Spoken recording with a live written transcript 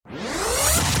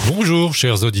Bonjour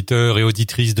chers auditeurs et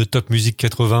auditrices de Top Music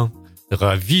 80.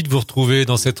 Ravi de vous retrouver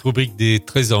dans cette rubrique des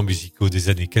trésors musicaux des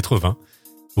années 80.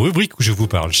 Rubrique où je vous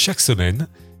parle chaque semaine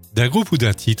d'un groupe ou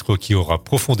d'un titre qui aura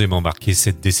profondément marqué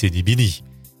cette décennie bénie.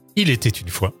 Il était une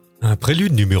fois un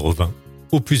prélude numéro 20,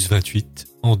 opus 28,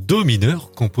 en do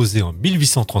mineur composé en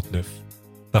 1839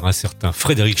 par un certain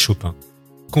Frédéric Chopin,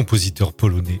 compositeur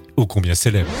polonais ô combien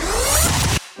célèbre.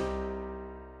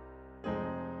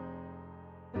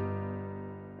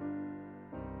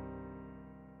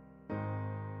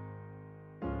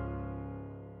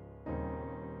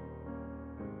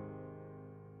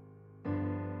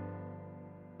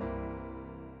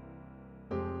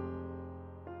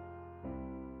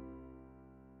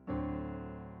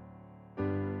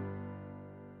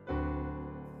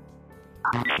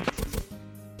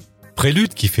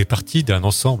 Prélude qui fait partie d'un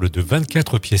ensemble de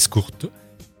 24 pièces courtes,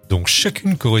 dont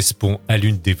chacune correspond à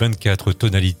l'une des 24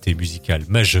 tonalités musicales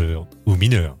majeures ou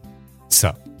mineures.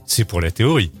 Ça, c'est pour la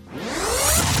théorie.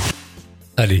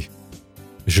 Allez,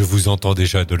 je vous entends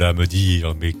déjà de là me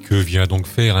dire, mais que vient donc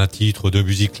faire un titre de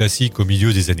musique classique au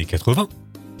milieu des années 80 ?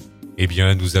 Eh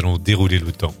bien, nous allons dérouler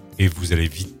le temps et vous allez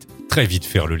vite, très vite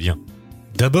faire le lien.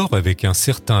 D'abord avec un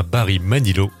certain Barry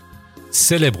Manilow,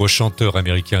 célèbre chanteur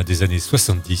américain des années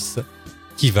 70,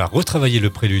 qui va retravailler le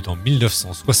prélude en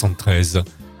 1973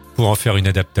 pour en faire une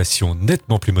adaptation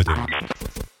nettement plus moderne.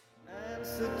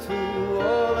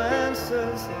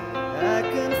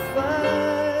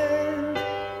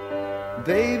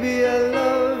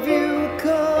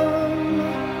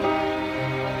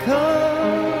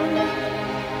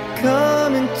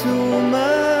 Come into my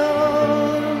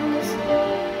arms,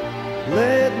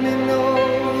 let me know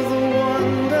the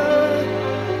wonder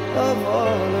of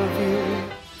all of you.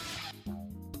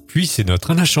 Puis c'est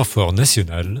notre Alain Chamfort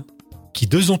national qui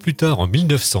 2 ans plus tard, en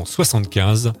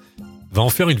 1975, va en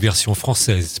faire une version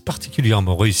française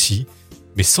particulièrement réussie,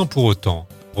 mais sans pour autant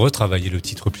retravailler le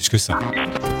titre plus que ça.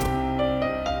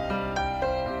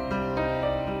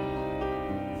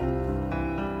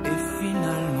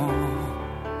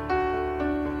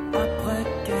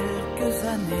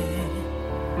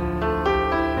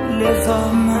 Les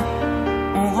hommes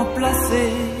ont remplacé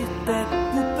tes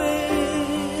poupées.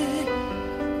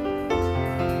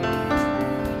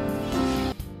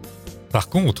 Par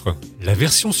contre, la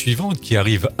version suivante qui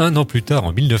arrive 1 an plus tard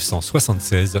en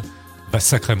 1976 va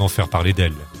sacrément faire parler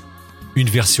d'elle. Une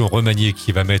version remaniée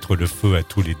qui va mettre le feu à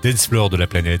tous les dance floors de la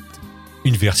planète.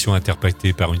 Une version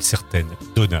interprétée par une certaine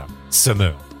Donna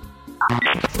Summer.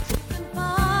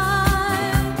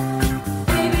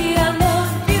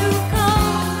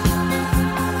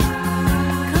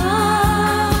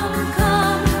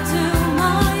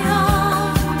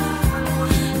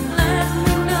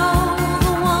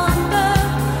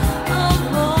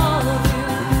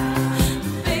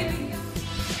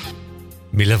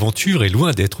 Mais l'aventure est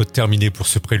loin d'être terminée pour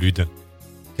ce prélude,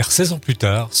 car 16 ans plus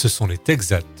tard, ce sont les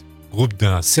Texas, groupe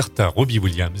d'un certain Robbie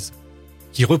Williams,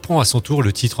 qui reprend à son tour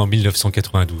le titre en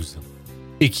 1992,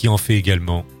 et qui en fait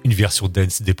également une version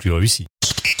dance des plus réussies.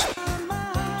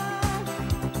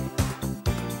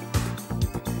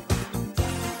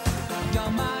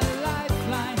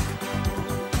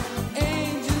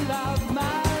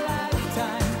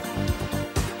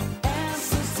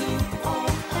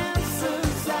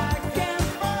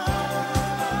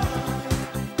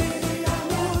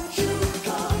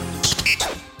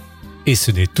 Et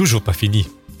ce n'est toujours pas fini.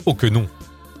 Oh que non.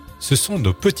 Ce sont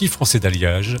nos petits Français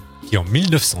d'alliage qui, en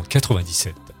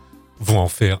 1997, vont en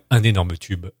faire un énorme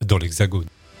tube dans l'Hexagone.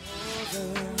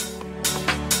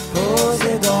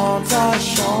 Posé dans ta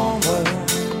chambre,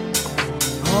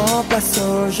 remplace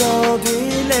aujourd'hui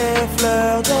les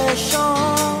fleurs des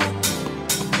champs.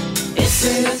 Et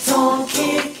c'est le temps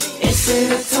qui, et c'est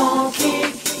le temps qui,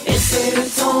 et c'est le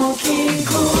temps qui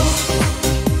court.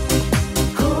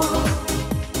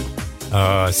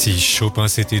 Ah, si Chopin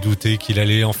s'était douté qu'il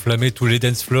allait enflammer tous les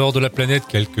dance floors de la planète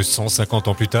quelques 150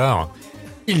 ans plus tard,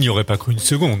 il n'y aurait pas cru une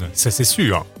seconde, ça c'est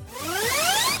sûr.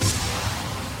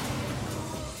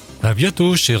 À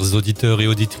bientôt, chers auditeurs et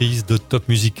auditrices de Top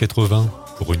Music 80,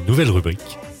 pour une nouvelle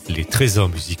rubrique, les trésors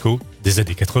musicaux des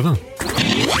années 80.